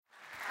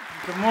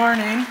Good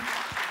morning.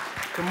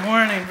 Good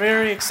morning.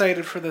 Very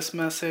excited for this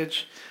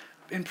message.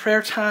 In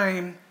prayer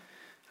time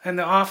in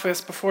the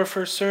office before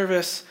first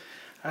service,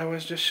 I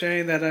was just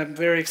sharing that I'm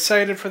very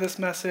excited for this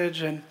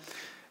message, and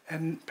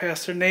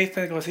Pastor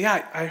Nathan goes,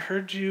 "Yeah, I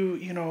heard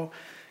you,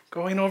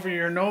 going over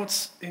your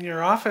notes in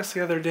your office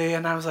the other day,"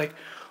 and I was like,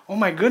 "Oh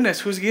my goodness,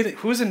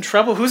 who's in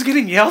trouble? Who's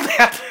getting yelled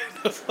at?"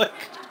 I was like,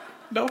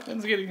 "No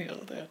one's getting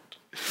yelled at."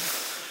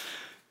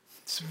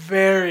 It's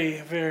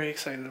very, very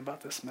excited about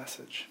this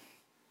message.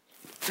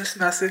 This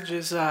message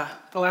is the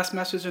last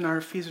message in our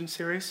Ephesians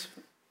series,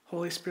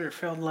 Holy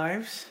Spirit-Filled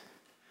Lives.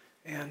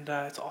 And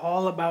it's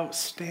all about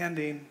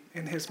standing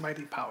in His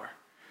mighty power.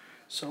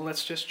 So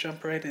let's just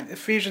jump right in.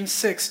 Ephesians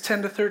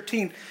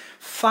 6:10-13.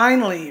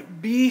 Finally,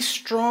 be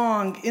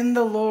strong in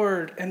the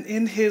Lord and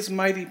in His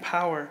mighty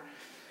power.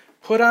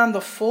 Put on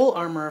the full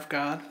armor of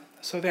God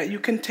so that you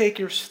can take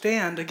your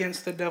stand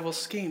against the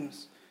devil's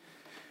schemes.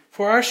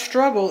 For our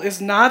struggle is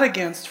not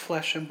against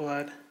flesh and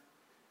blood,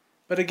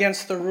 but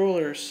against the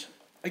rulers,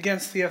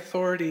 against the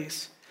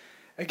authorities,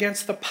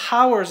 against the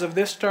powers of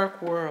this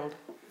dark world,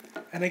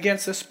 and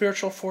against the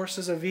spiritual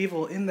forces of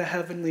evil in the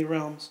heavenly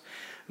realms.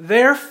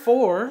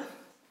 Therefore,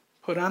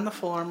 put on the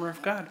full armor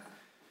of God,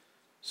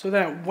 so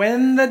that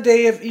when the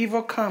day of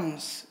evil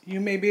comes, you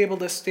may be able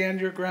to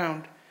stand your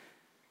ground,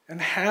 and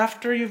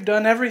after you've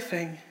done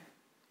everything,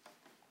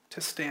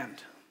 to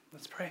stand.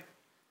 Let's pray.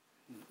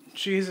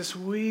 Jesus,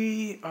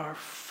 we are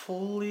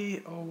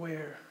fully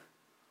aware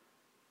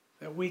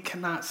that we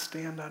cannot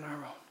stand on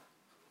our own.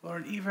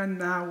 Lord, even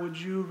now, would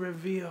you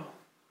reveal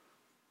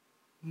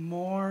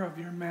more of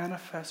your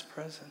manifest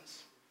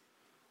presence,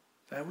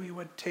 that we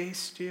would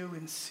taste you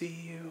and see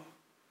you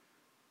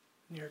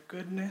and your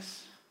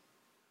goodness,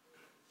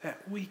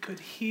 that we could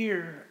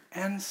hear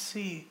and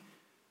see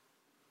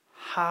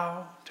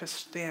how to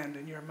stand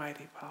in your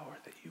mighty power,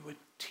 that you would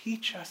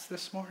teach us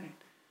this morning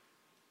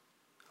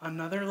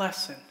another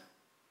lesson,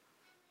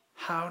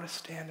 how to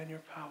stand in your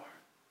power.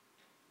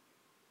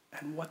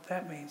 And what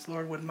that means.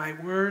 Lord, would my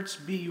words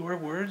be your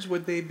words?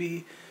 Would they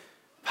be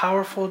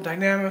powerful,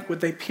 dynamic?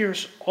 Would they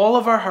pierce all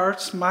of our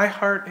hearts, my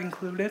heart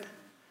included?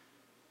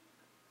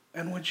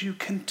 And would you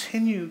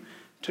continue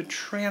to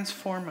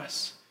transform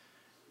us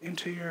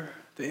into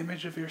the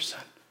image of your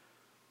Son?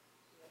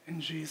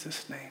 In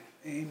Jesus' name,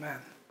 amen.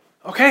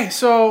 Okay,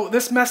 so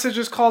this message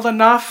is called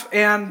Enough,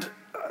 and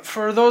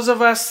for those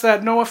of us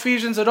that know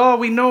Ephesians at all,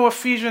 we know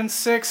Ephesians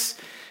 6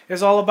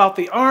 is all about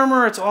the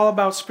armor. It's all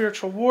about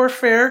spiritual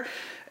warfare.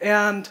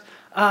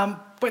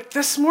 But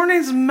this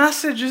morning's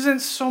message isn't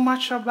so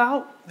much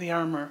about the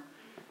armor.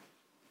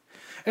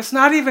 It's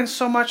not even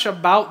so much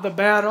about the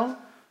battle,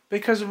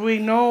 because we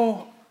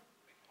know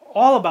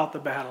all about the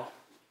battle.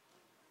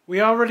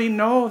 We already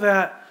know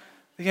that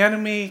the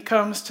enemy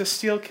comes to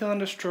steal, kill, and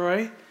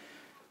destroy.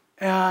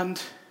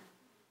 And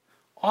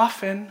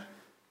often,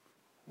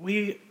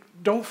 we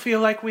don't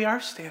feel like we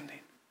are standing.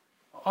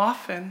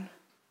 Often,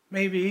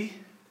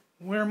 maybe,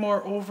 we're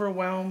more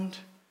overwhelmed,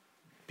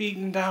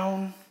 beaten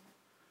down,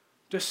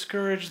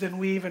 discouraged than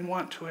we even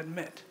want to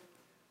admit.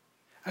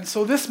 And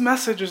so this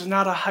message is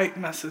not a hype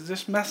message.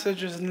 This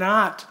message is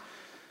not,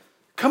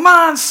 come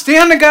on,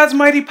 stand in God's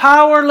mighty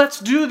power, let's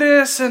do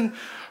this, and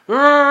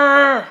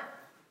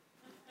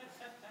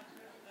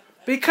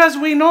because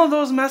we know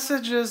those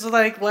messages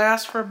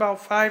last for about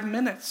 5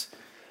 minutes.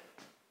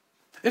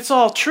 It's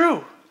all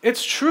true.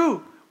 It's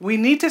true. We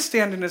need to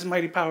stand in His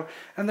mighty power.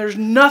 And there's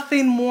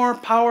nothing more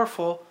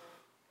powerful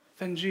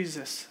than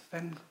Jesus,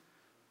 than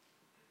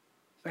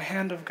the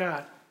hand of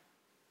God.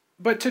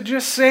 But to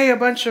just say a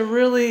bunch of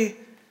really,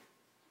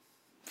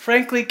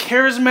 frankly,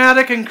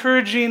 charismatic,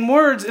 encouraging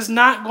words is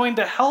not going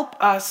to help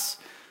us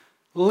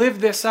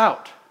live this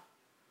out.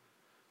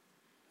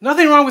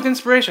 Nothing wrong with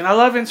inspiration. I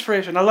love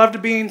inspiration. I love to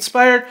be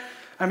inspired.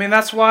 I mean,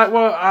 that's why,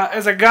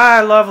 as a guy,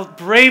 I love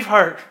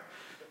Braveheart.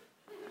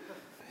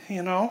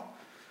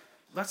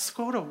 Let's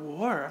go to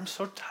war. I'm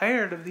so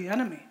tired of the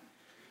enemy.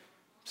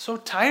 I'm so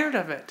tired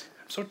of it.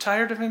 I'm so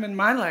tired of him in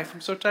my life.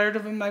 I'm so tired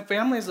of him in my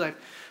family's life.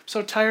 I'm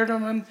so tired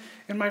of him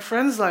in my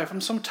friend's life.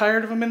 I'm so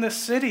tired of him in this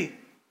city.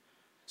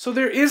 So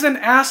there is an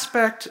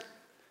aspect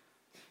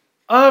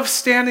of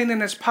standing in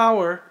His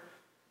power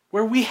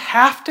where we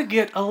have to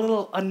get a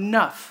little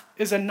enough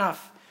is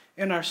enough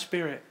in our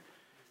spirit.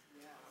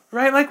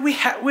 Right?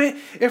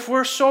 If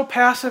we're so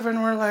passive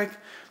and we're like,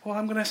 well,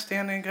 I'm going to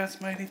stand in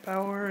God's mighty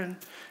power and,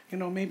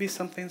 maybe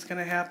something's going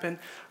to happen.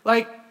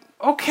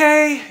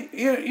 Okay,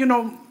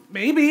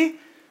 maybe.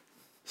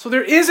 So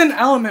there is an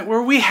element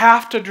where we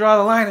have to draw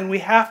the line and we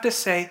have to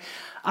say,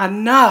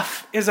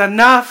 enough is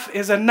enough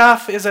is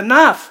enough is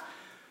enough.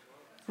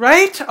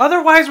 Right?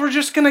 Otherwise, we're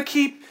just going to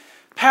keep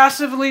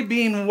passively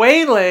being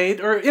waylaid,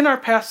 or in our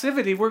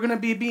passivity, we're going to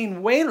be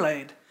being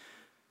waylaid.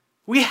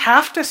 We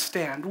have to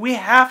stand. We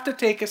have to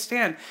take a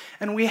stand.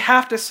 And we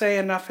have to say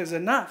enough is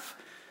enough.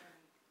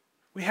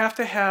 We have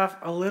to have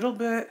a little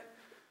bit,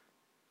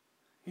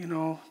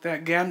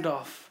 that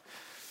Gandalf.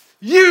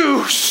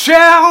 You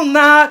shall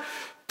not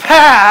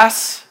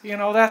pass,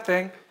 that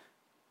thing.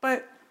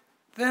 But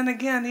then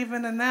again,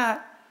 even in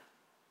that,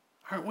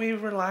 Aren't we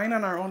relying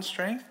on our own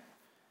strength?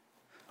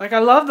 Like, I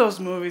love those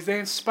movies. They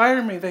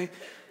inspire me.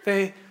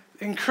 They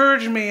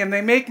encourage me, and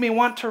they make me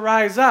want to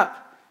rise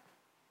up,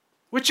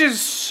 which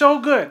is so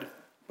good.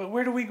 But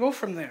where do we go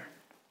from there?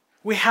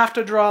 We have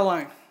to draw a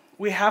line.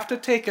 We have to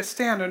take a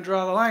stand and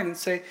draw the line and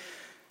say,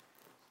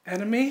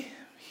 enemy,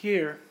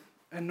 here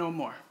and no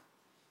more.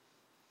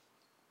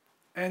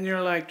 And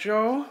you're like,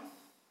 Joe,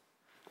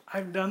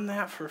 I've done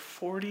that for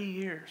 40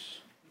 years.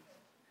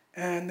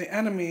 And the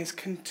enemies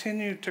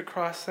continue to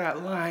cross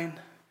that line,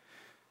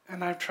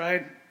 and I've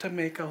tried to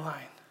make a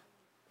line.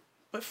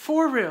 But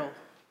for real,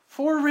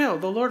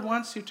 the Lord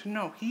wants you to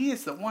know He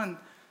is the one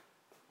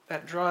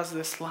that draws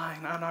this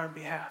line on our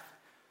behalf.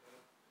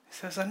 He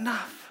says,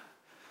 enough.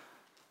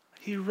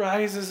 He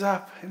rises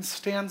up and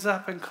stands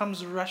up and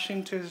comes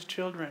rushing to His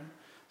children's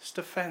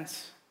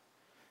defense.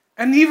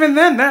 And even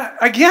then,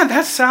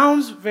 that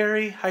sounds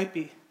very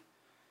hypey.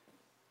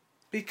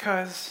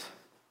 Because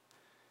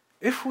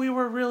if we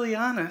were really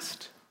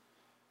honest,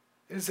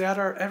 is that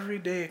our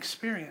everyday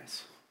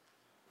experience?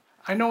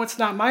 I know it's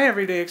not my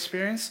everyday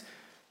experience,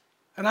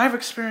 and I've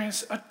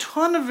experienced a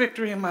ton of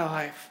victory in my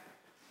life.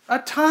 A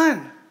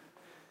ton.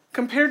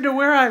 Compared to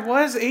where I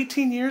was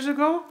 18 years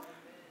ago.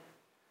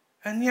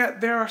 And yet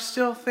there are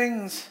still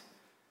things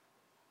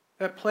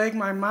that plague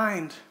my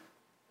mind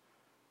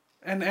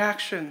and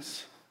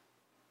actions.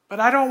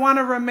 But I don't want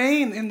to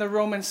remain in the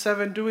Romans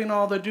 7 doing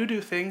all the do-do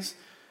things.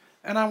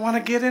 And I want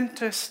to get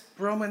into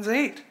Romans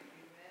 8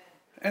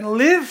 and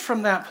live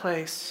from that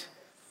place.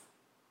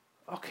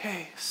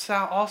 Okay,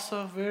 sound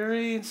also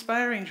very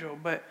inspiring, Joe.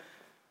 But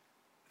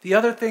the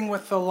other thing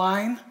with the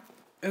line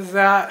is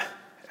that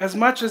as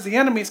much as the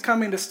enemy is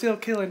coming to steal,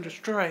 kill, and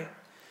destroy,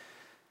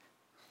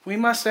 we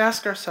must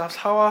ask ourselves,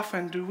 how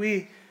often do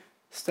we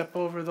step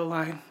over the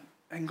line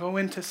and go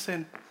into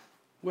sin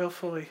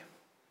willfully?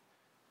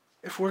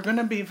 If we're going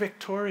to be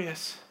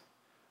victorious,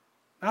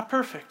 not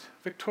perfect,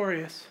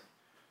 victorious,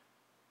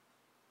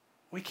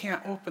 we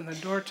can't open the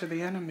door to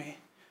the enemy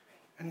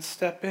and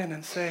step in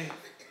and say,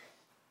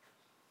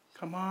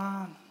 come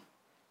on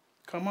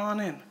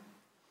in.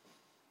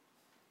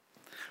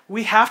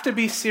 We have to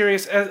be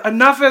serious.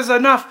 Enough is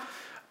enough.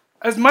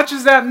 As much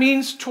as that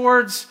means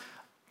towards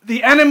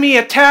the enemy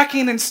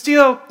attacking and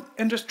steal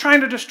and just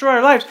trying to destroy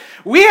our lives,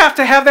 we have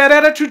to have that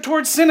attitude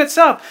towards sin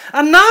itself.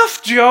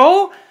 Enough,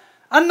 Joe.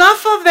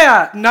 Enough of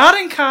that. Not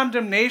in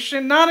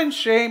condemnation, not in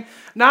shame,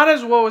 not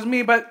as woe is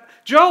me, but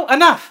Joe,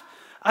 enough.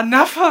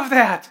 Enough of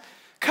that.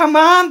 Come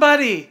on,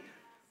 buddy.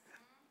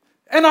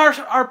 And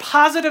our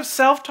positive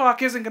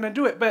self-talk isn't going to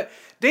do it. But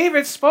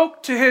David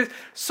spoke to his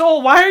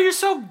soul, why are you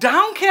so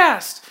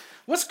downcast?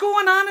 What's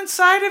going on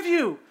inside of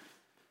you?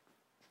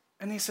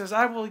 And he says,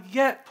 I will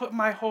yet put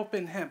my hope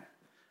in Him.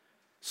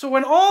 So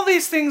when all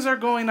these things are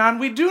going on,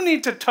 we do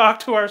need to talk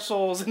to our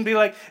souls and be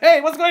like,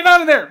 hey, what's going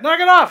on in there? Knock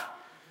it off.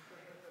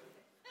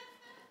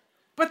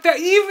 But that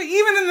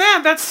even in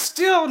that, that's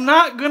still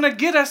not going to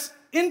get us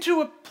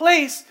into a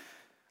place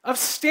of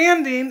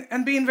standing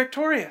and being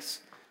victorious.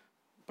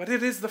 But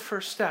it is the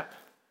first step.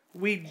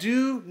 We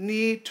do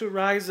need to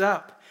rise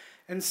up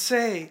and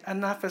say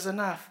enough is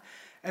enough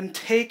and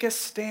take a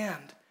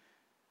stand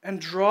and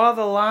draw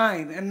the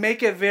line and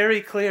make it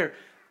very clear,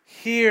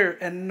 here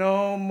and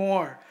no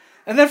more.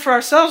 And then for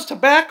ourselves to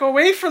back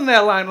away from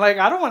that line, like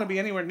I don't want to be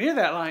anywhere near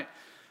that line.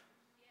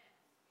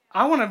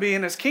 I want to be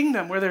in His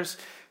kingdom where there's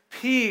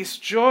peace,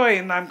 joy,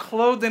 and I'm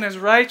clothed in His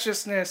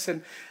righteousness,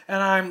 and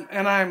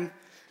I'm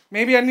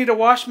maybe I need to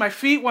wash my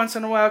feet once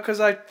in a while because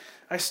I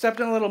stepped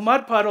in a little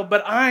mud puddle,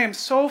 but I am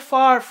so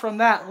far from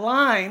that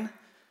line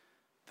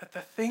that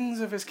the things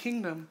of His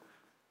kingdom,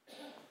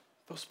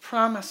 those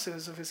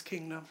promises of His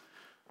kingdom,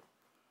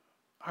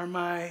 are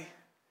my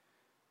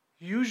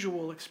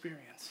usual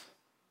experience.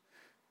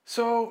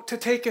 So to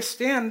take a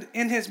stand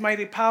in His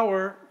mighty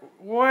power,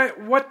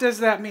 what does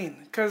that mean?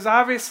 Because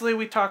obviously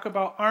we talk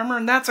about armor,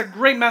 and that's a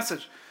great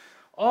message.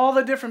 All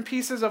the different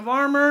pieces of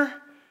armor,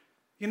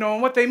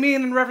 and what they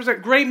mean and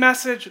represent. Great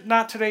message,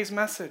 not today's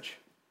message.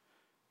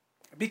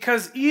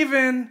 Because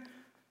even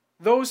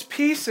those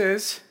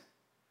pieces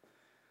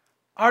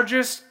are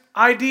just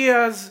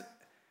ideas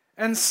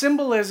and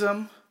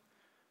symbolism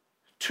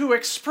to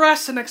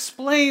express and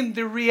explain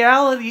the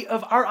reality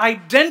of our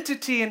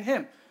identity in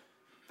Him.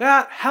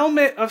 That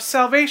helmet of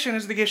salvation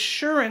is the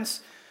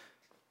assurance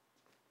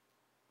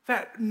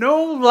that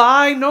no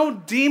lie, no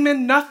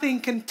demon,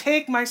 nothing can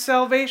take my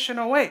salvation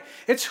away.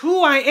 It's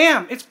who I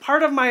am. It's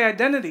part of my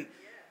identity.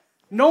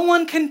 No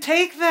one can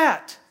take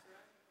that.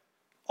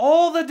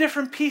 All the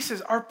different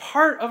pieces are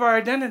part of our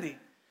identity.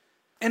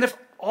 And if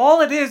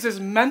all it is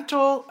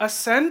mental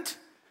assent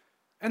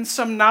and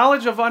some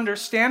knowledge of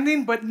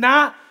understanding, but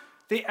not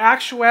the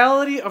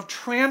actuality of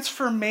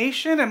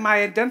transformation and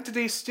my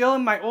identity still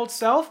in my old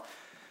self,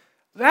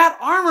 that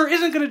armor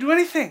isn't going to do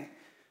anything.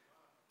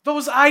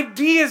 Those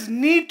ideas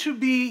need to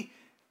be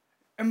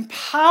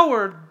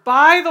empowered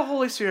by the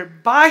Holy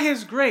Spirit, by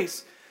His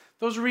grace.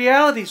 Those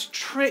realities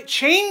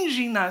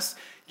changing us,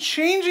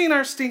 changing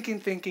our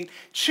stinking thinking,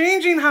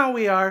 changing how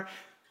we are,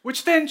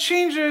 which then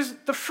changes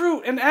the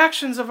fruit and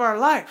actions of our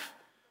life.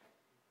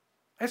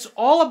 It's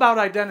all about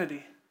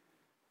identity.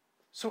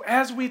 So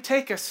as we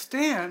take a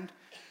stand,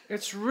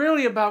 it's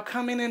really about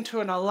coming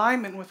into an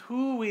alignment with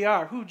who we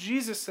are, who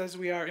Jesus says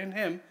we are in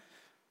him.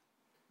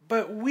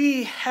 But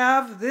we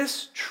have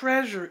this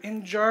treasure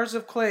in jars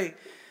of clay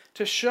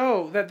to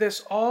show that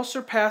this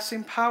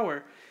all-surpassing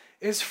power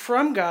is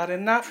from God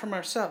and not from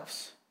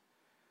ourselves.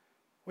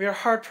 We are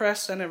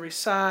hard-pressed on every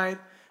side,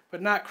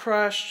 but not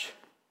crushed,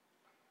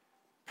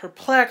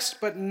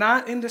 perplexed, but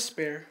not in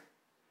despair,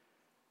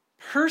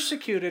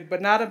 persecuted,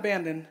 but not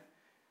abandoned,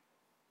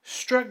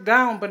 struck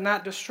down, but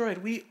not destroyed.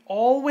 We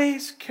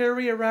always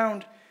carry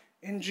around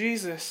in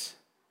Jesus,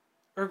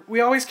 or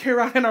we always carry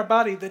around in our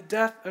body the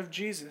death of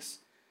Jesus,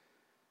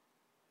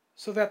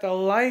 so that the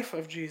life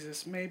of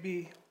Jesus may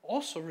be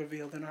also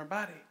revealed in our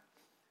body.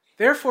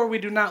 Therefore, we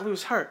do not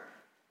lose heart.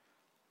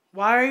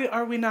 Why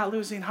are we not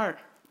losing heart?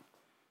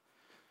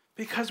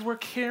 Because we're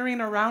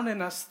carrying around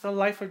in us the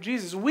life of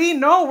Jesus. We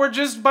know we're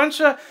just a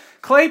bunch of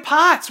clay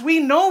pots. We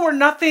know we're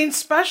nothing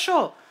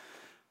special.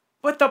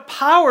 But the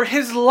power,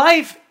 his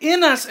life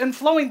in us and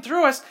flowing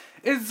through us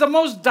is the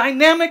most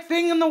dynamic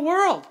thing in the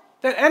world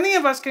that any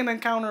of us can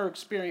encounter or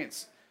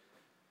experience.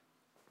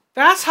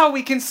 That's how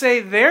we can say,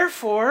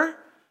 therefore,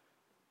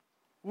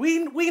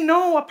 we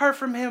know apart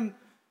from him,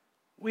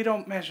 we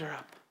don't measure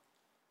up.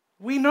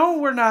 We know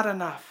we're not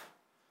enough.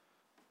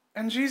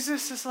 And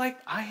Jesus is like,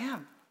 I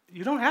am.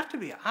 You don't have to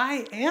be.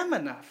 I am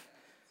enough.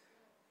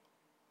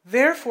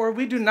 Therefore,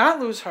 we do not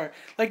lose heart.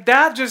 Like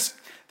that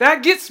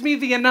gets me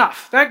the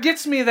enough. That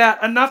gets me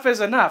that enough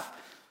is enough.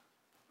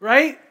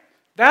 Right?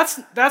 That's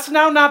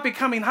now not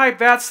becoming hype.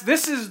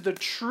 This is the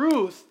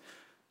truth.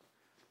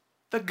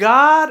 The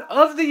God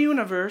of the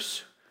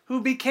universe who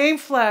became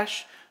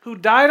flesh, who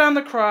died on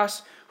the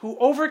cross, who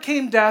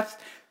overcame death,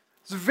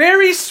 his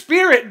very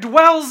spirit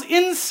dwells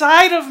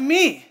inside of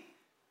me.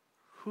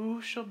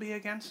 Who shall be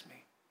against me?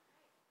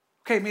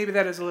 Okay, maybe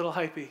that is a little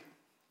hypey.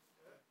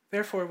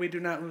 Therefore, we do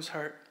not lose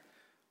heart.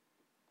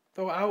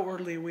 Though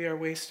outwardly we are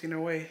wasting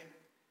away,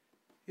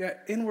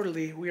 yet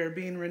inwardly we are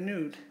being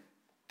renewed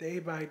day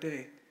by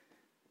day.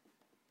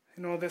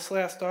 You know, this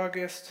last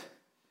August,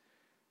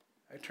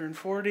 I turned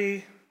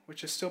 40,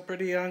 which is still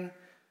pretty young,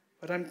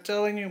 but I'm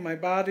telling you, my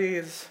body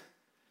is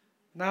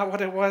not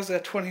what it was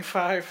at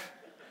 25.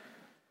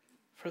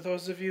 For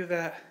those of you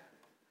that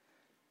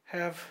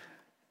have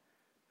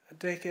a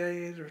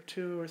decade or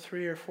 2 or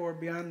 3 or 4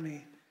 beyond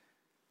me,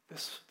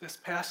 this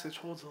passage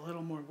holds a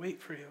little more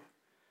weight for you.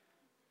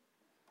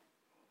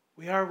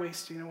 We are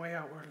wasting away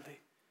outwardly.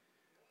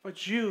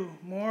 But you,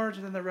 more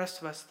than the rest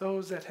of us,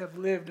 those that have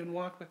lived and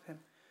walked with him,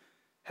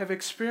 have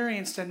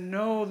experienced and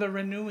know the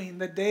renewing,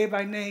 the day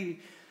by day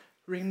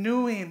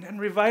renewing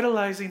and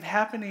revitalizing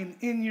happening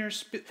in your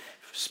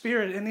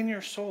spirit and in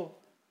your soul.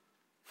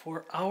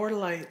 For our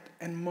light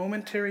and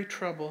momentary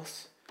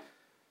troubles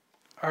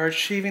are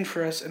achieving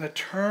for us an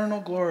eternal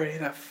glory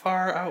that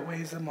far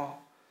outweighs them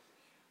all.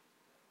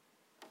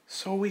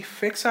 So we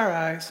fix our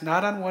eyes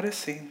not on what is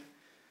seen,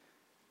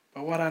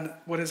 but on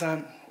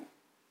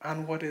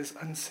what is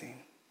unseen.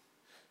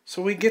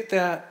 So we get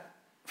that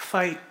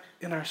fight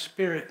in our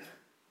spirit.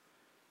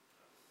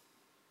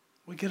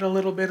 We get a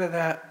little bit of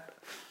that,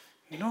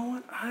 you know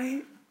what,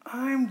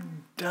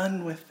 I'm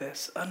done with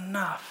this.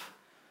 Enough.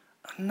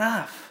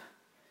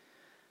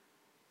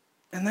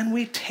 And then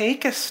we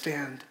take a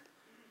stand.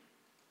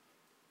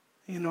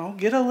 You know,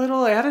 get a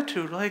little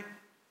attitude like,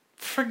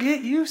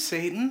 forget you,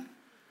 Satan.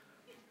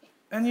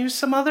 And use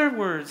some other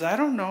words. I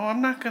don't know.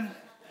 I'm not going to.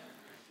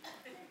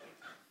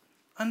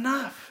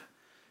 Enough.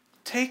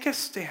 Take a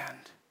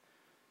stand.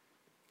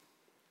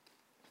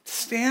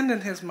 Stand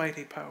in his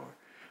mighty power.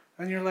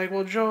 And you're like,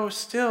 well, Joe,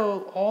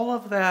 still, all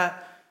of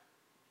that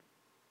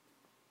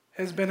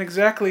has been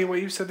exactly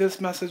what you said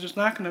this message is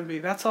not going to be.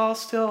 That's all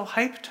still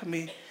hype to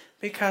me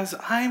because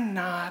I'm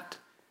not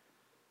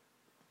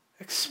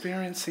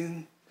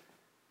experiencing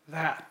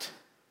that.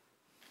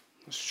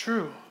 It's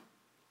true.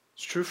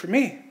 It's true for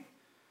me.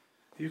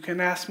 You can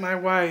ask my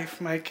wife,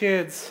 my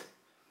kids.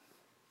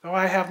 Though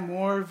I have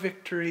more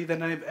victory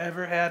than I've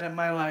ever had in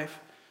my life,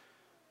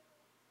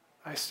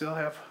 I still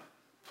have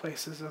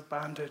places of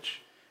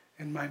bondage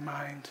in my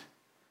mind.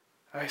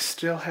 I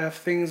still have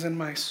things in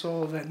my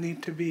soul that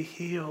need to be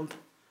healed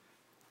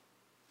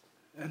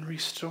and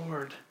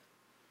restored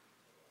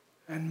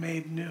and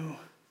made new.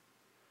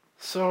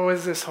 So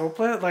is this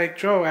hopeless? Like,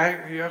 Joe,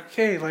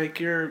 okay, like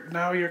you're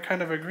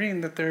kind of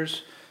agreeing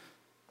that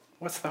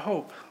what's the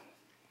hope?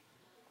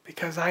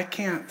 Because I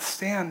can't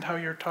stand how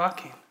you're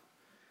talking.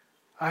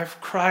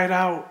 I've cried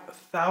out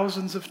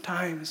thousands of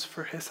times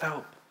for his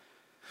help.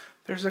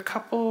 There's a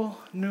couple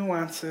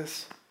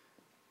nuances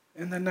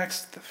in the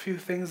next few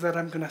things that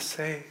I'm going to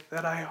say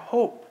that I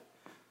hope.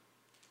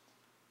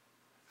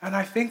 And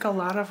I think a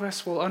lot of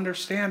us will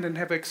understand and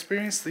have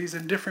experienced these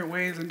in different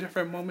ways in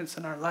different moments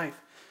in our life.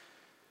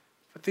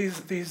 But these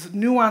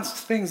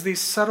nuanced things,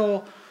 these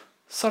subtle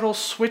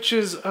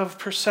switches of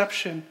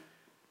perception,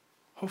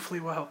 hopefully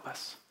will help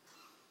us.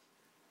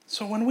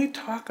 So when we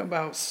talk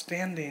about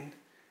standing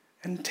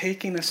and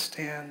taking a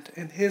stand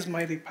in his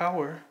mighty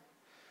power,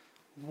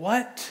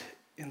 what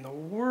in the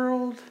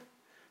world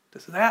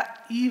does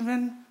that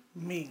even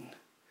mean?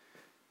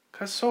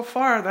 Because so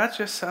far, that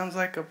just sounds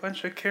like a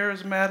bunch of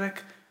charismatic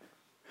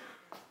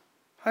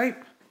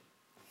hype.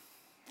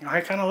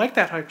 I kind of like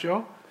that hype,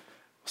 Joe.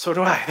 So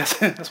do I.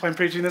 That's why I'm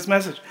preaching this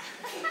message.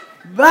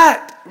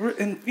 But,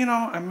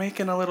 I'm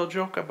making a little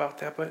joke about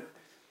that, but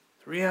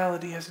the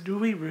reality is, do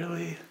we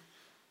really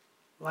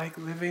like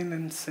living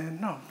in sin?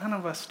 No, none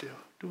of us do.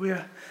 Do we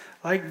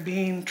like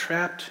being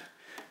trapped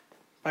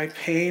by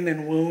pain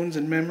and wounds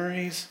and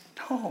memories?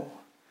 No.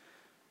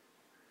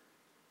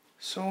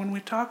 So when we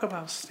talk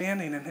about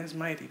standing in his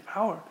mighty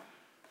power,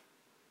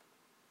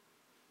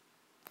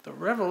 the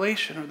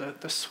revelation or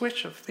the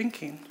switch of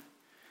thinking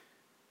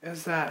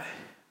is that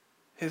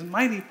his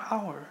mighty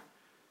power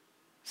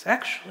is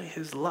actually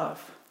his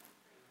love.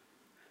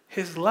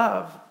 His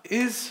love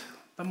is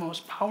the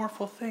most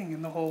powerful thing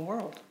in the whole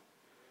world.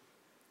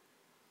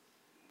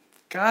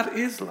 God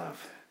is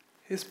love.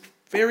 His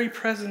very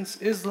presence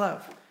is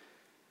love.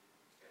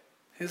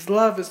 His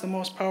love is the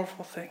most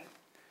powerful thing.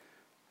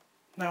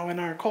 Now, in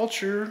our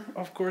culture,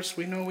 of course,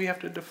 we know we have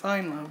to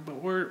define love, but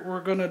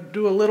we're going to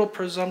do a little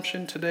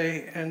presumption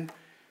today and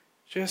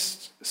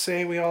just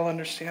say we all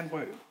understand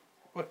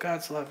what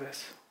God's love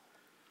is,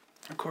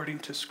 according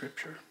to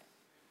Scripture.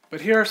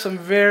 But here are some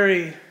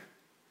very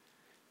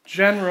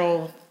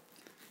general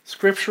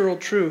scriptural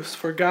truths.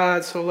 For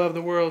God so loved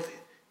the world,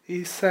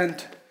 he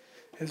sent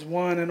his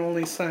one and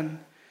only Son.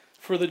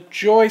 For the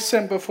joy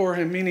set before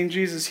him, meaning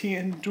Jesus, he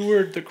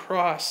endured the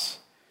cross.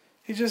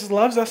 He just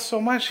loves us so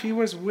much. He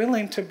was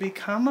willing to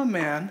become a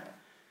man,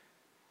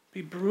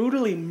 be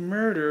brutally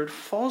murdered,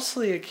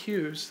 falsely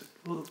accused,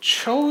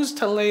 chose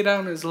to lay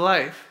down his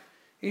life.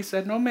 He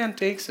said, no man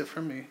takes it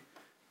from me.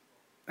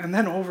 And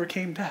then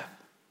overcame death.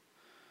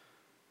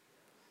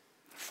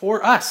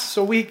 For us.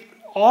 So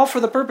all for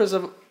the purpose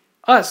of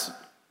us,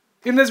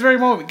 in this very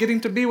moment,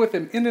 getting to be with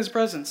him in his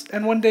presence.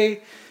 And one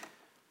day,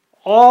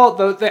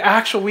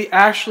 we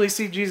actually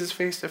see Jesus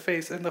face to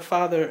face and the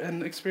Father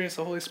and experience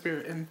the Holy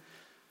Spirit in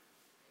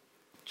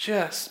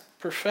just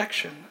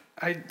perfection.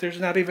 There's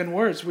not even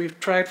words. We've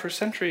tried for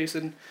centuries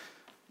and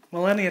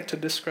millennia to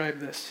describe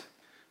this.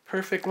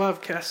 Perfect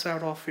love casts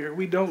out all fear.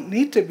 We don't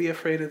need to be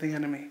afraid of the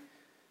enemy,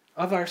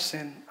 of our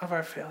sin, of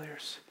our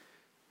failures.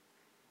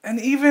 And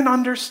even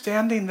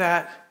understanding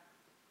that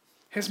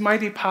his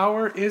mighty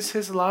power is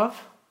his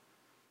love,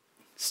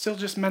 still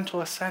just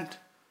mental assent.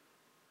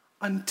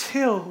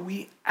 Until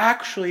we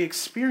actually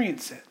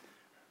experience it.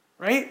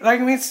 Right?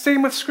 It's the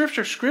same with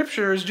Scripture.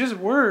 Scripture is just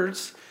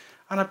words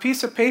on a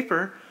piece of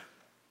paper,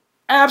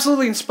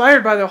 absolutely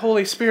inspired by the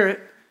Holy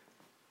Spirit.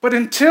 But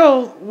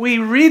until we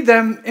read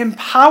them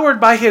empowered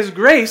by his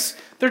grace,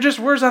 they're just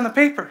words on the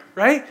paper,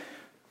 right?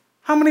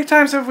 How many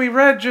times have we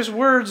read just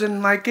words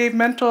and gave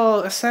mental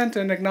assent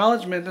and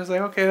acknowledgement? It's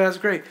okay, that's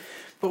great.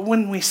 But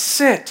when we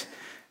sit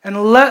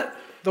and let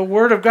the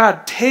Word of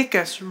God take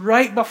us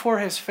right before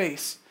his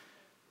face,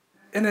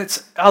 and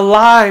it's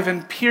alive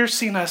and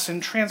piercing us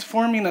and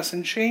transforming us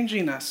and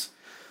changing us.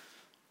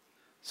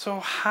 So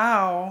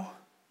how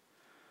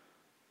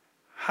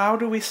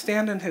do we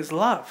stand in his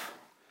love?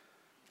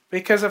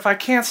 Because if I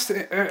can't,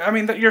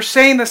 you're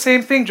saying the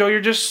same thing, Joe.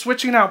 You're just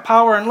switching out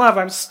power and love.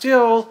 I'm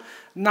still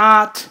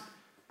not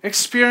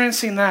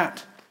experiencing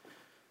that.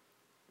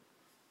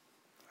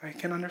 I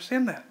can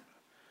understand that.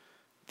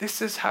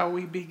 This is how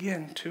we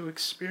begin to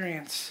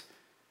experience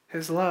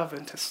his love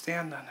and to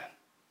stand on it.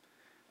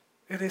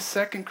 It is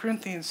 2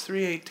 Corinthians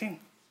 3:18.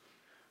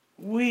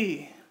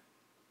 We,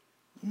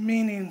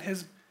 meaning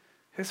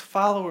his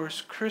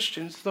followers,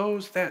 Christians,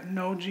 those that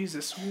know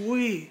Jesus,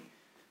 we,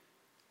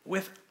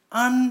 with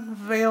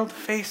unveiled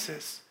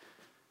faces,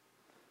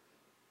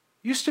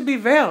 used to be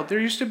veiled. There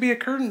used to be a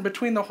curtain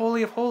between the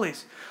Holy of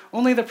Holies.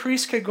 Only the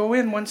priest could go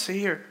in once a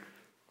year.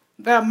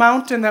 That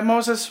mountain that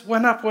Moses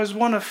went up was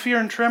one of fear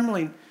and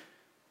trembling.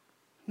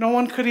 No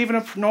one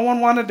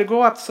wanted to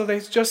go up, so they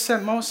just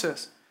sent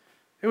Moses.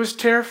 It was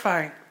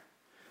terrifying.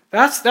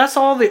 That's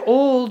all the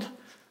old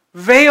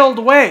veiled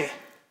way.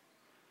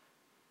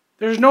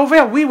 There's no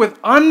veil. We with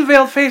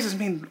unveiled faces,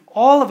 mean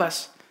all of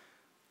us,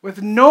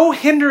 with no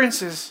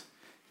hindrances,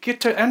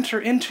 get to enter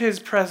into his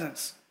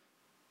presence,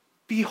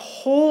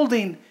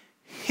 beholding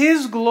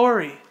his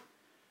glory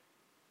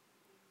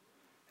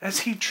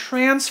as he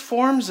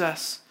transforms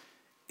us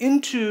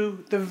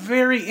into the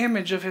very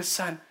image of his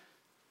Son.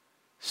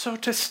 So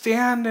to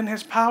stand in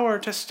his power,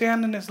 to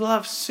stand in his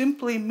love,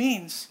 simply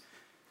means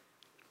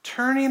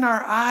turning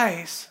our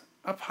eyes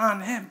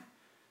upon him.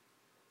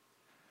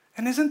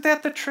 And isn't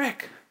that the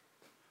trick?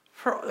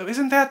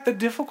 Isn't that the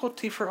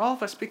difficulty for all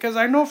of us? Because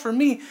I know for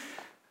me,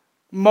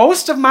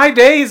 most of my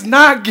day is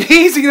not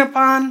gazing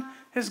upon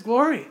his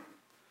glory.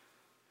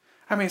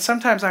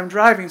 Sometimes I'm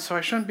driving, so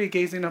I shouldn't be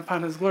gazing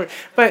upon his glory.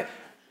 But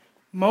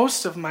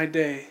most of my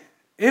day,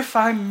 if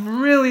I'm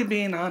really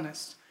being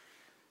honest,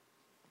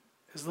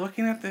 is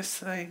looking at this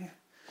thing,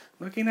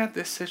 looking at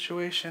this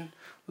situation,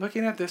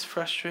 looking at this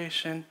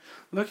frustration,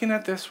 looking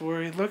at this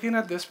worry, looking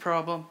at this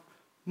problem.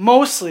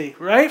 Mostly,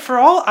 right?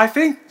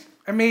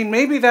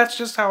 Maybe that's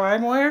just how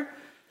I'm wired.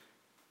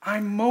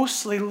 I'm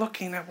mostly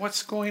looking at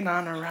what's going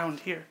on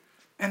around here.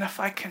 And if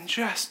I can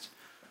just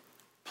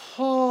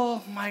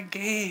pull my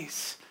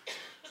gaze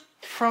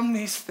from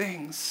these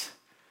things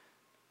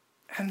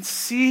and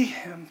see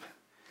him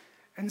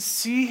and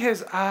see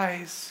his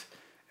eyes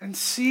and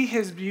see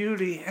his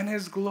beauty and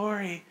his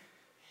glory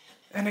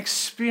and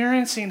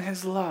experiencing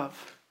his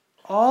love,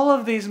 all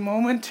of these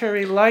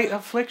momentary light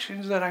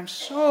afflictions that I'm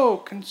so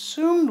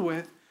consumed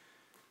with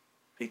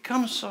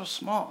become so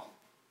small.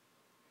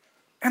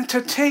 And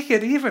to take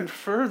it even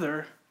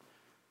further,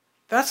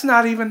 that's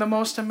not even the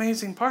most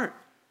amazing part.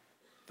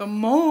 The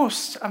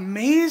most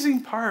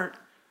amazing part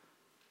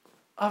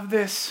of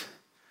this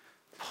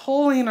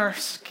pulling our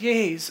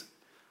gaze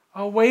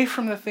away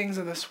from the things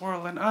of this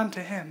world and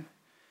onto him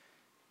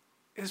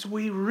is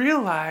we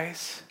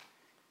realize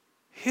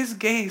his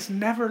gaze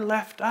never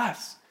left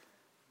us.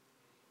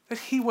 That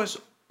he was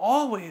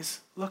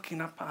always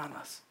looking upon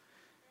us.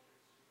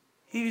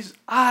 His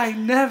eye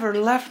never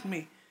left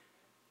me.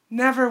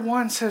 Never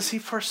once has he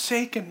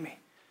forsaken me.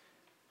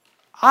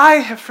 I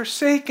have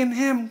forsaken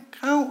him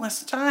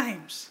countless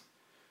times.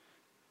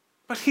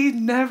 But he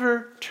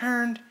never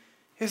turned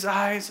his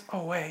eyes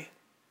away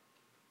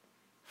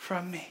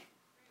from me,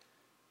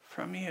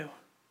 from you.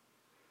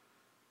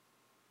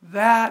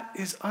 That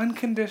is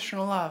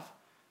unconditional love.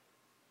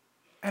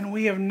 And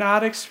we have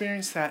not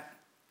experienced that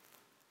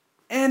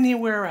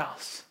anywhere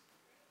else.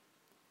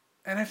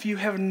 And if you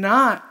have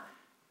not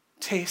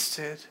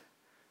tasted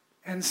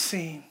and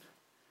seen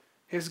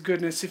his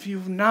goodness, if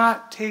you've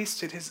not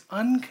tasted his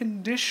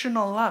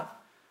unconditional love,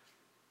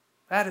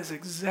 that is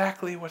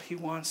exactly what he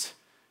wants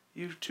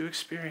you to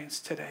experience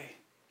today.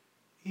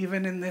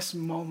 Even in this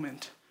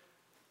moment.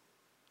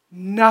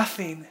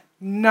 Nothing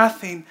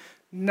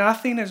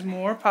is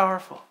more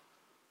powerful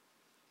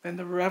than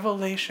the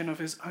revelation of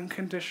his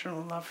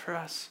unconditional love for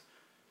us.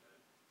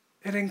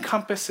 It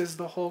encompasses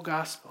the whole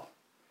gospel.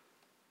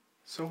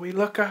 So we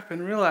look up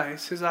and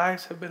realize his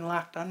eyes have been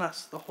locked on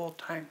us the whole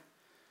time.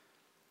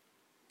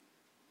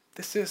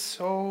 This is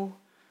so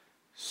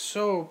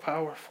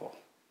powerful.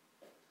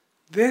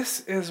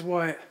 This is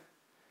what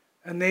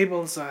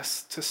enables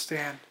us to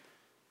stand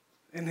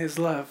in his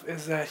love,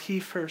 is that he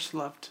first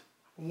loved.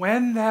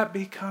 When that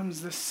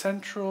becomes the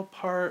central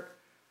part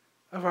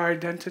of our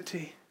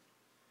identity,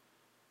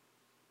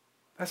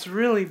 that's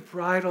really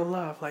bridal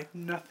love like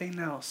nothing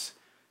else.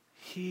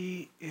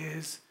 He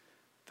is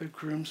the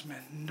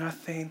groomsman.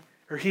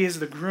 He is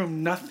the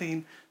groom.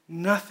 Nothing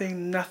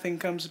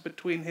comes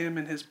between him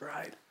and his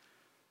bride.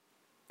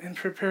 In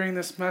preparing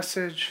this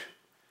message,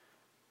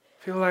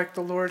 I feel like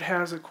the Lord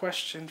has a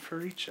question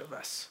for each of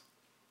us.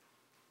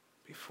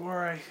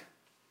 Before I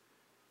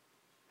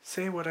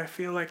say what I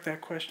feel like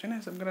that question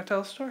is, I'm going to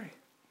tell a story.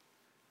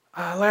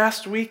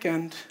 Last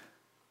weekend,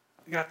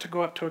 I got to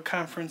go up to a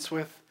conference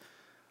with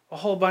a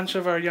whole bunch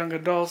of our young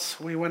adults.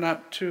 We went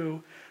up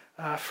to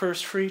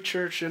First Free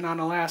Church in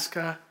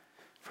Onalaska.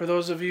 For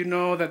those of you who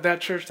know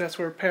that church, that's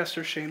where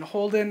Pastor Shane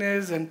Holden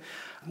is, and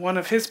one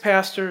of his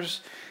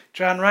pastors,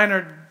 John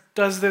Reiner,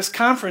 does this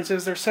conference.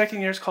 It's their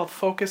second year. It's called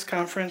Focus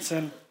Conference.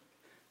 And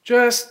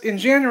just in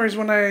January is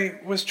when I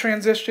was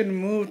transitioned and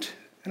moved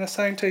and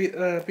assigned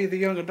to be the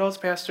young adults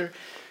pastor.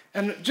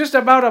 And just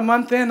about a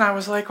month in, I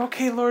was like,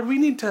 okay, Lord,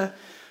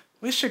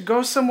 we should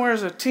go somewhere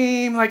as a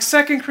team. Like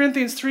 2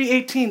 Corinthians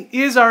 3:18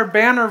 is our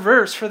banner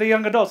verse for the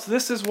young adults.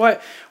 This is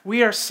what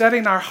we are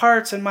setting our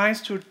hearts and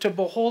minds to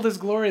behold his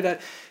glory,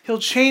 that he'll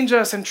change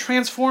us and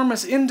transform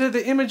us into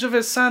the image of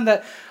his son,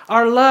 that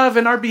our love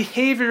and our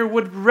behavior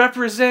would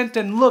represent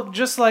and look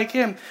just like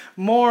him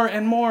more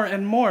and more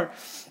and more.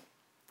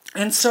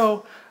 And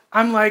so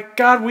I'm like,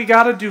 God, we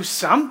got to do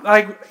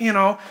something.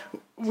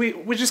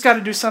 We just got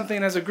to do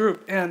something as a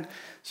group. And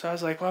so I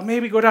was like, well,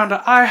 maybe go down to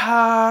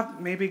IHOP,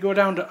 maybe go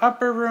down to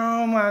Upper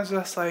Room. I was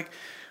just like,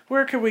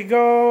 where could we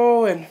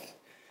go? And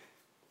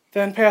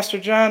then Pastor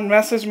John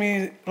messaged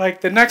me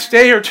like the next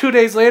day or 2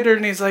 days later,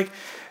 and he's like,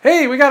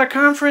 hey, we got a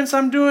conference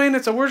I'm doing.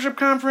 It's a worship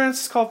conference.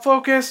 It's called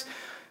Focus,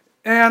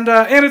 and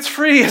it's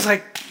free. It's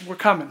like, we're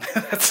coming.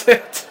 That's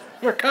it.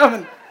 We're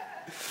coming.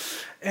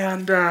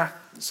 And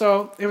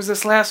so it was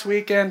this last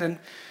weekend, and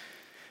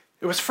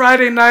it was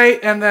Friday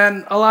night, and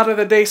then a lot of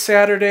the day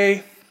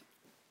Saturday.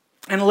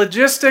 And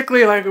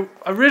logistically, like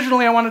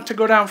originally I wanted to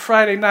go down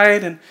Friday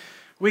night, and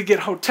we'd get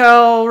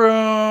hotel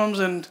rooms,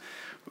 and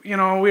we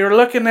were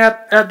looking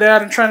at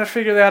that and trying to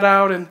figure that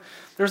out. And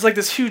there was like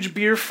this huge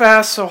beer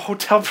fest, so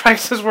hotel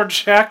prices were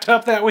jacked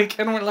up that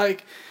weekend. We're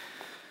like,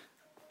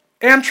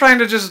 and trying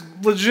to just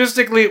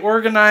logistically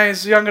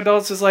organize young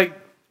adults is like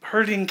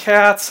herding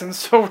cats, and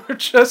so we're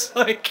just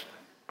like,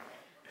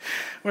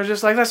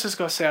 let's just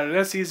go Saturday.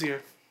 That's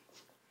easier.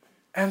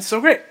 And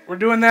so great, we're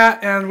doing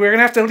that, and we're going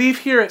to have to leave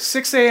here at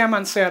 6 a.m.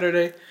 on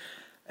Saturday.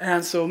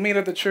 And so meet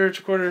at the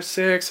church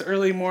 5:45,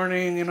 early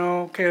morning,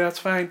 okay, that's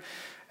fine.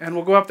 And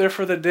we'll go up there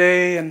for the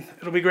day, and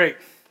it'll be great.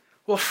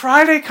 Well,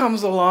 Friday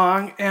comes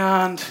along,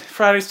 and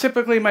Friday's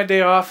typically my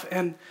day off,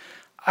 and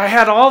I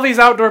had all these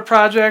outdoor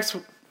projects.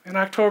 In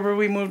October,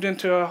 we moved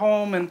into a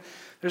home, and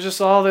there's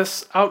just all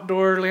this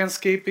outdoor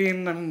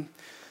landscaping and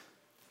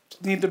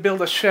need to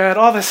build a shed,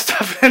 all this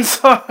stuff. And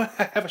so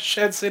I have a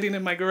shed sitting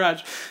in my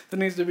garage that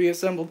needs to be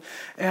assembled.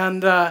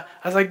 And I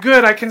was like,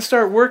 good, I can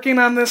start working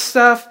on this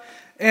stuff.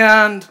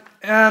 But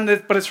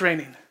it's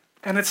raining.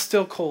 And it's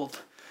still cold.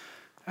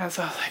 And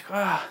so I was like,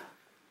 wow.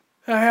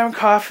 And I'm having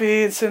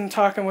coffee and sitting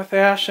talking with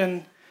Ash.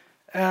 And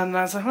I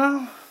was like,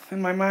 well,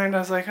 in my mind, I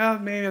was like, oh,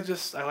 maybe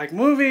I like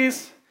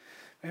movies.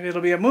 Maybe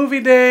it'll be a movie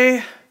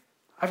day.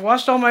 I've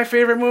watched all my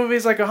favorite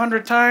movies like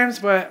 100 times,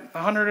 but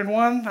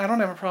 101, I don't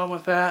have a problem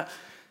with that.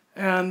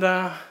 And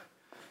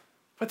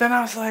but then I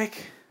was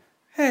like,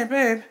 hey,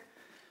 babe,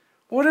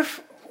 what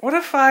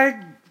if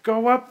I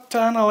go up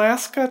to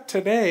Alaska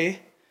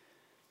today,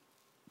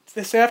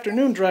 this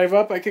afternoon, drive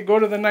up, I could go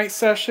to the night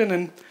session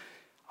and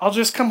I'll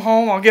just come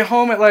home. I'll get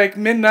home at like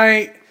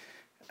midnight,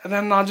 and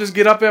then I'll just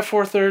get up at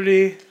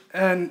 4:30,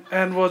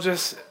 and we'll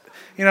just,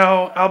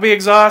 I'll be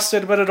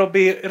exhausted, but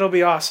it'll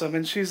be awesome.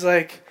 And she's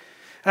like,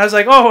 I was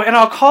like, oh, and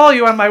I'll call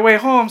you on my way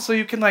home so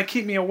you can like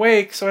keep me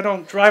awake so I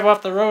don't drive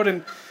off the road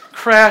and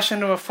crash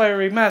into a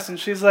fiery mess. And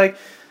she's like,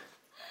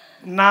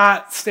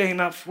 not staying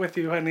up with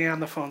you, honey,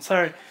 on the phone.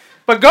 Sorry.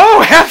 But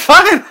go, have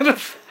fun.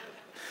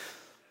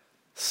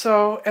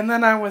 So, and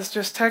then I was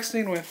just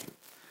texting with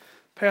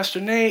Pastor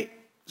Nate,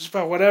 just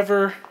about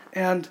whatever,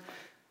 and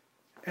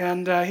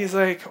he's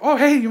like, oh,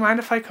 hey, you mind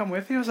if I come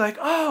with you? I was like,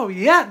 oh,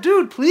 yeah,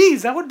 dude,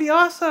 please, that would be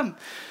awesome.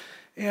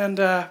 And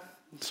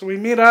so we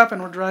meet up,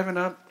 and we're driving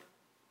up.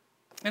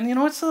 And,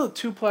 it's still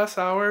 2+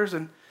 hours,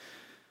 and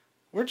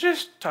we're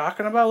just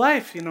talking about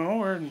life,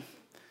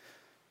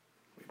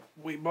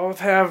 we both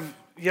have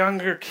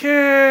younger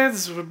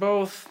kids, we're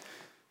both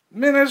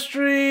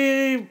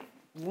ministry,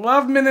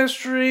 love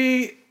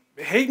ministry,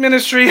 hate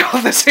ministry all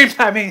at the same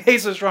time. I mean,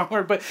 hate's a strong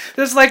word, but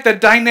there's like the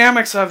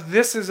dynamics of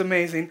this is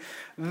amazing,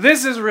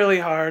 this is really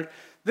hard,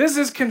 this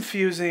is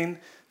confusing,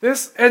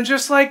 and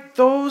just like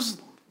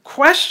those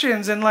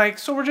questions, and like,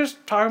 so we're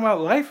just talking about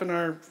life and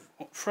our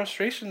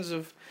frustrations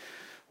of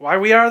why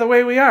we are the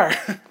way we are.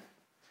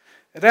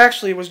 It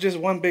actually was just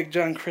one big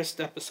John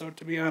Christ episode,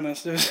 to be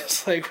honest. It was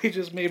just like we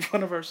just made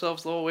fun of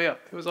ourselves the whole way up.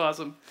 It was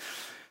awesome.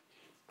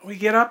 We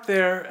get up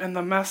there, and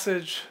the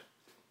message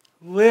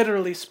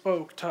literally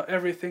spoke to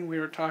everything we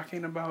were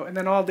talking about. And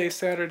then all day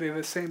Saturday,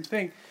 the same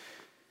thing.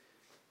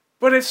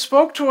 But it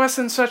spoke to us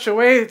in such a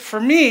way,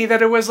 for me,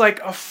 that it was like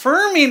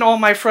affirming all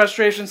my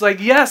frustrations. Like,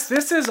 yes,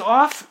 this is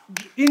off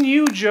in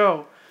you,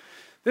 Joe.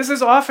 This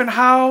is off in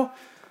how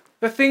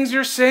the things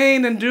you're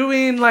saying and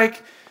doing,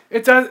 like,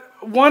 it does.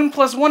 1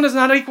 + 1 does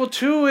not equal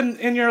 2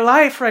 in your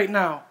life right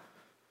now.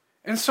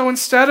 And so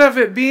instead of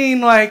it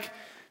being like,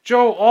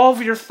 Joe, all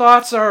of your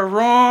thoughts are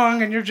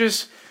wrong and you're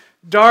just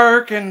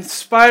dark and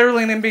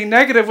spiraling and being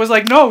negative, was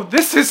like, no,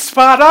 this is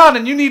spot on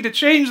and you need to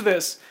change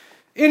this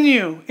in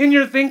you, in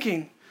your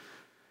thinking.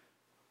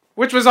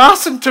 Which was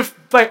awesome to,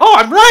 like, oh,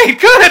 I'm right,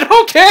 good,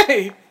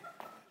 okay.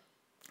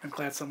 I'm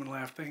glad someone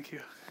laughed, thank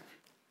you.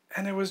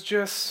 And it was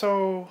just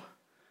so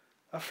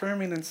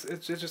affirming, and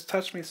it just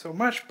touched me so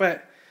much.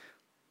 But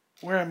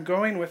where I'm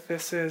going with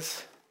this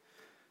is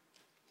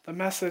the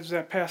message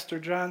that Pastor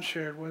John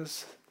shared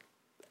was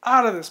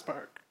out of the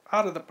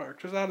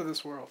park, just out of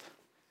this world.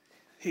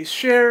 He's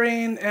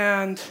sharing,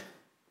 and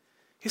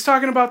he's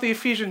talking about the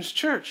Ephesian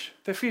church.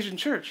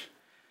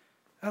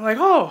 I'm like,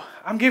 oh,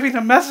 I'm giving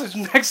a message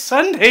next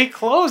Sunday,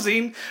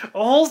 closing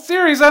a whole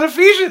series on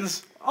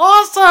Ephesians.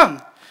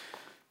 Awesome!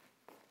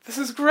 This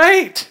is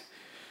great.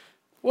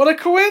 What a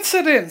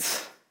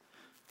coincidence.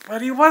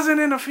 But he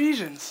wasn't in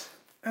Ephesians.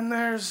 And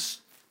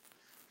there's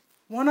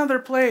one other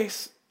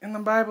place in the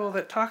Bible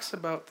that talks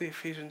about the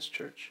Ephesians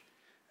church.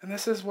 And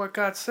this is what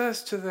God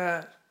says to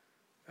that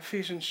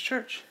Ephesians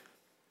church.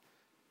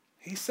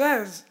 He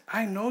says,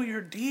 I know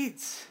your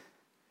deeds,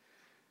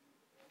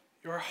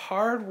 your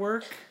hard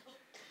work,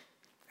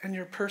 and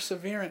your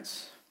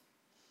perseverance.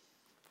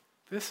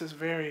 This is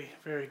very,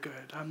 very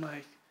good. I'm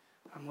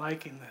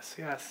liking this,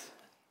 yes.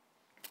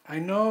 I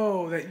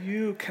know that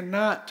you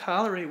cannot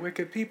tolerate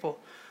wicked people.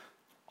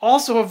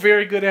 Also a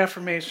very good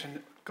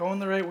affirmation, going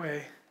the right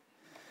way.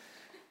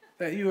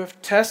 That you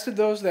have tested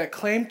those that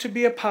claim to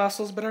be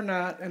apostles but are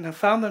not, and have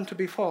found them to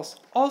be false.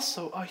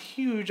 Also a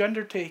huge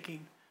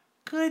undertaking.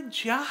 Good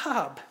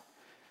job.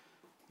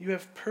 You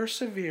have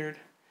persevered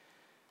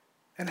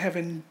and have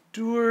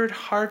endured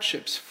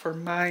hardships for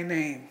my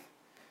name,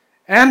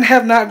 and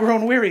have not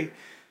grown weary.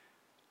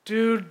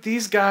 Dude,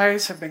 these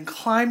guys have been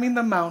climbing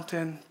the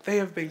mountain. They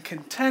have been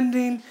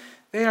contending.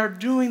 They are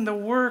doing the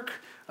work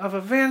of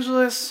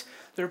evangelists.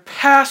 They're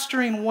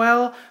pastoring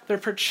well. They're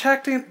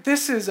protecting.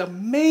 This is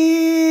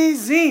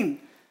amazing.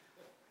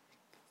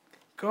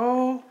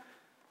 Go,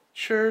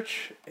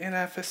 church in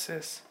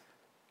Ephesus.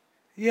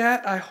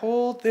 Yet I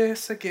hold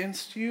this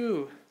against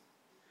you.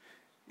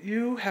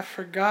 You have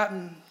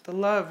forgotten the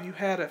love you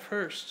had at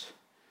first.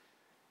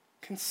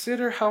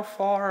 Consider how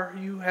far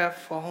you have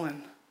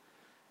fallen.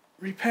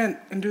 Repent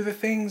and do the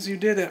things you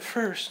did at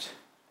first.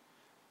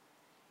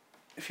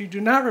 If you do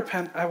not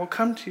repent, I will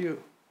come to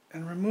you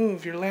and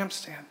remove your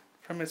lampstand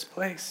from its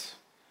place.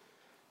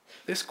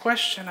 This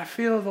question I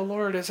feel the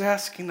Lord is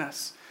asking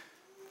us.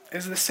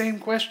 is the same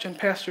question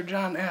Pastor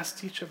John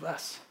asked each of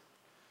us.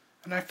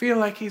 And I feel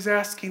like he's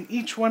asking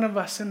each one of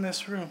us in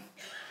this room,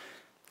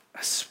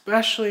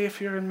 especially if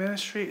you're in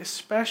ministry,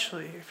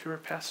 especially if you're a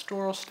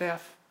pastoral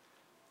staff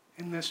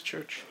in this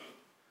church.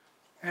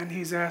 And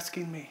he's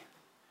asking me,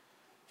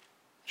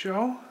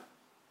 Joe,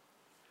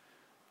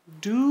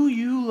 do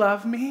you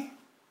love me?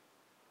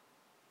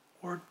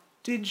 Or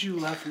did you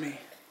love me?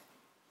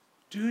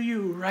 Do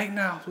you right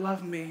now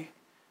love me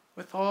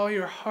with all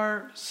your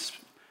heart,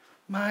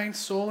 mind,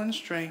 soul, and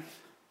strength?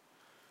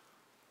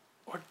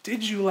 Or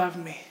did you love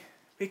me?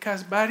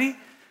 Because, buddy,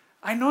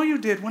 I know you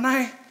did. When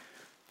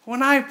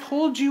I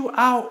pulled you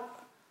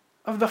out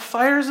of the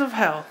fires of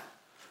hell,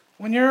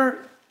 when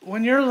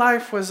your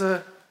life was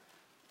a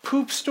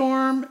poop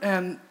storm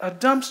and a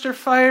dumpster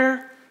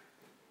fire,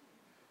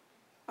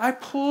 I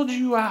pulled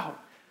you out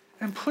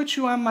and put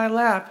you on my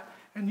lap,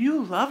 and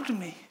you loved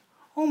me.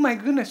 Oh my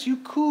goodness, you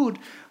cooed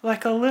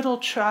like a little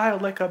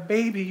child, like a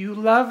baby. You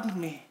loved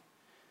me.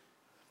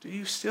 Do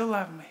you still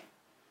love me?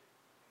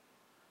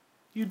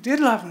 You did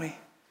love me.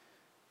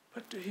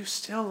 But do you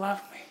still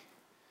love me?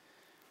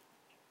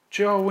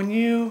 Joe,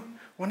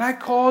 when I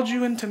called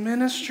you into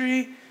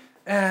ministry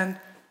and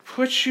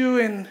put you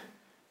in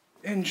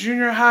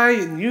junior high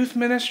and youth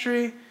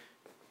ministry,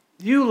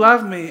 you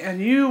loved me and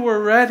you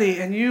were ready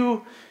and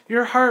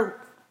your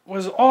heart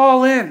was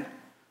all in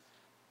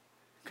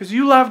because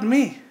you loved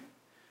me.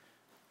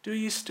 Do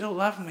you still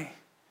love me?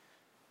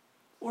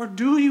 Or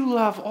do you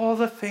love all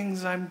the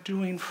things I'm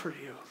doing for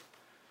you?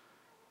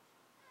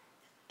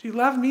 Do you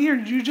love me, or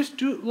do you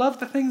just love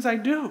the things I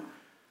do?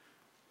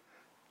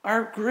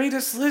 Our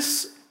greatest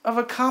lists of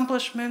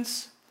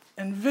accomplishments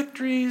and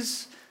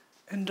victories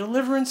and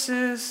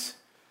deliverances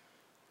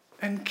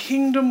and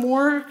kingdom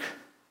work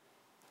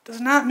does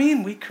not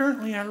mean we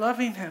currently are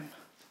loving him.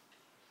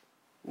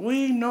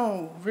 We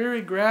know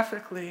very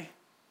graphically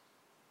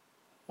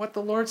what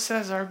the Lord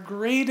says our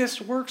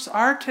greatest works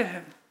are to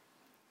him.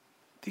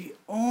 The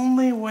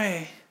only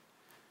way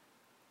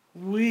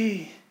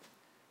we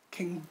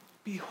can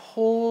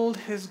behold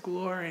his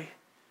glory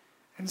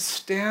and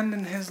stand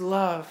in his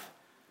love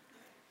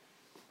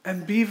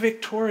and be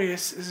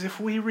victorious is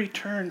if we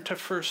return to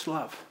first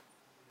love.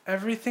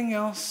 Everything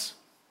else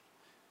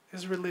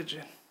is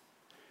religion.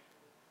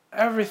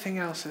 Everything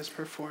else is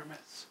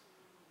performance.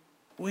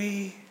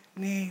 We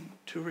need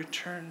to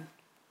return.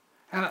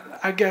 And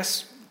I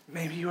guess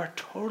maybe you are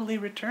totally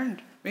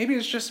returned. Maybe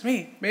it's just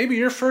me. Maybe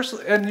you're first,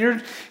 and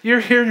you're here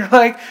and you're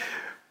like,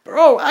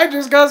 bro, I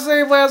just got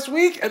saved last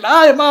week and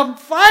I am on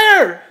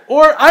fire.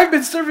 Or I've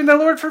been serving the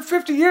Lord for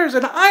 50 years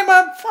and I'm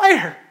on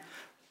fire.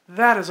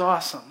 That is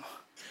awesome.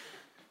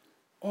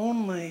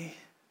 Only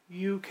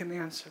you can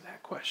answer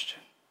that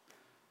question.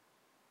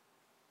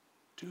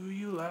 Do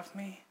you love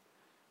me,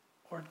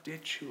 or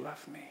did you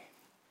love me?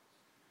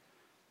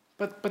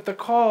 But the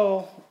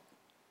call,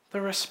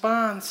 the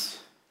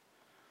response,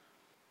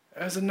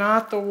 is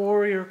not the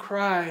warrior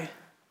cry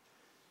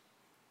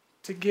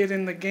to get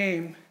in the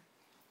game.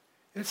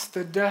 It's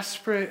the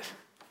desperate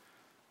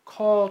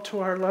call to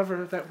our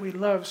lover that we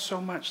love so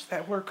much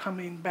that we're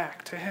coming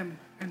back to him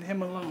and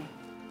him alone.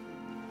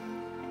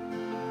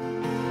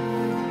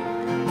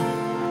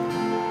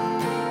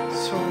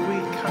 So we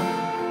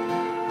come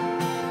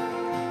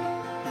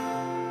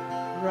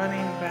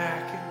running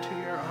back into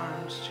your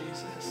arms,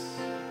 Jesus.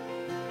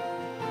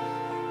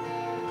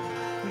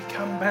 We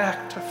come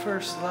back to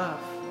first love.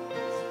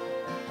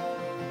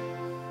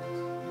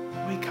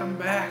 We come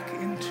back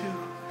into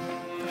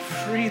the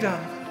freedom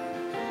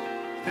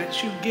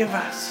that you give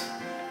us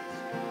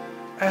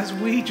as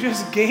we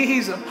just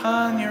gaze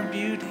upon your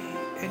beauty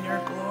and your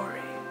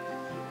glory.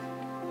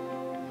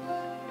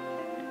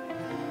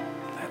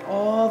 That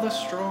all the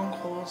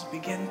strongholds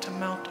begin to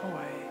melt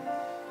away.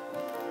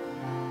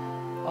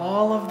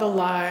 All of the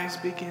lies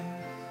begin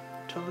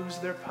to lose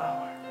their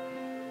power.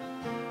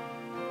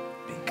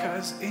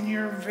 Because in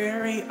your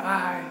very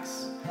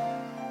eyes,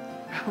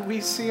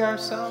 we see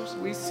ourselves,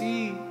 we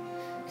see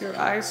your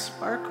eyes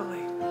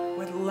sparkling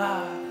with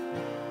love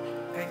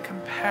and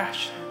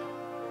compassion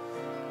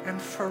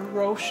and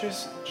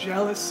ferocious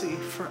jealousy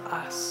for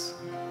us.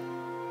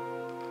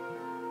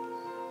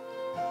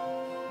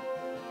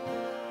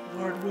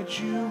 Lord, would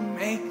you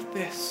make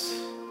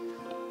this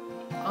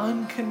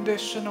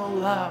unconditional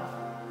love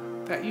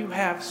that you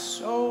have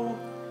so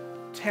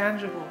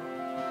tangible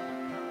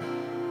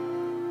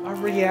a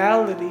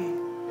reality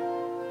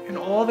in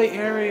all the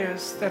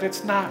areas that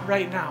it's not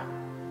right now.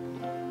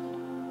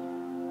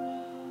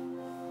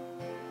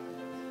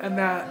 And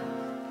that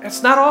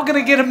it's not all going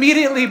to get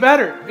immediately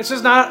better. It's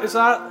not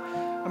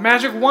a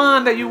magic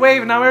wand that you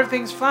wave and now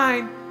everything's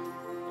fine.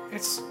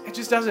 It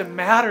just doesn't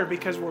matter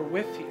because we're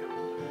with you.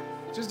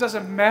 It just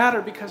doesn't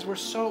matter because we're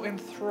so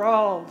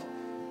enthralled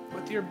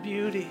with your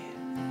beauty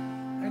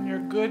and your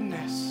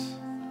goodness.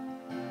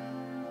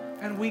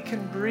 And we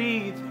can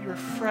breathe your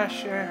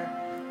fresh air.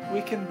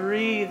 We can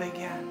breathe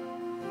again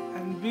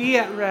and be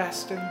at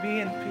rest and be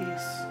in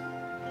peace.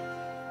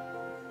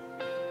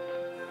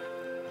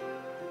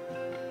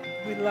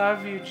 We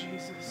love you,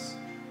 Jesus.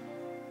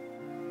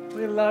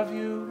 We love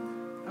you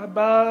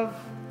above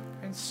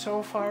and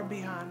so far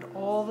beyond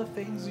all the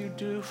things you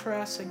do for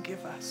us and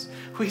give us.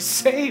 We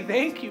say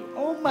thank you.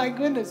 Oh my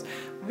goodness.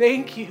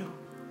 Thank you.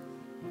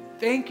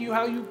 Thank you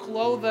how you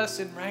clothe us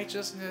in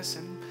righteousness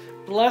and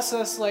bless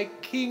us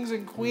like kings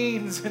and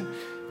queens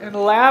and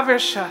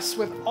lavish us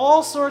with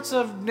all sorts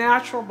of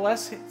natural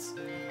blessings.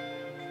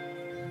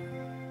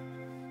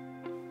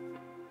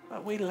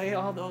 But we lay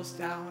all those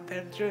down.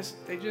 They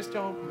just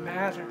don't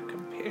matter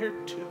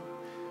compared to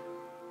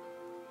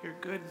your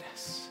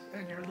goodness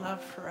and your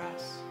love for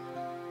us.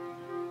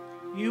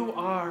 You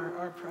are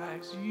our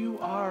prize. You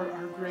are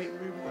our great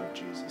reward,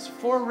 Jesus.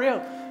 For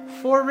real.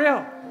 For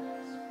real.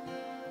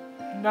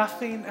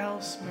 Nothing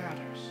else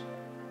matters.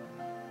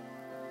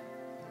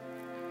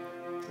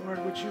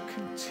 Lord, would you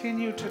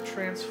continue to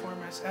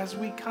transform us as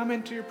we come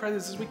into your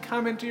presence, as we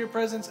come into your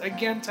presence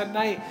again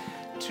tonight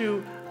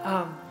to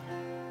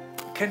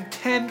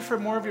contend for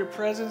more of your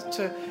presence,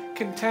 to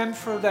contend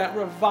for that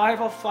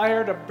revival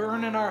fire to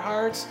burn in our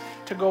hearts,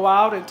 to go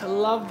out and to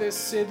love this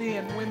city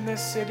and win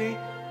this city.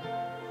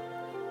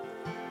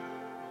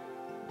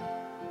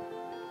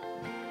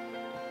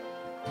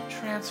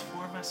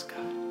 Transform us,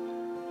 God.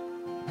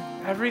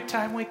 Every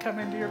time we come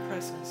into your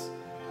presence,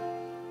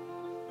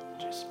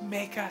 just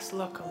make us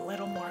look a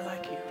little more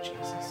like you,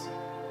 Jesus.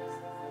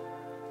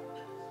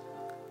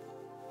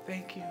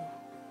 Thank you.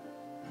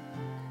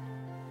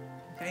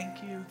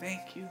 Thank you,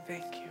 thank you,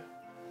 thank you.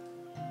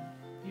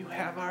 You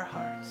have our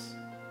hearts.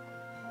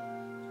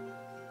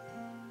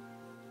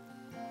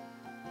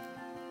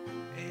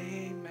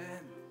 Amen.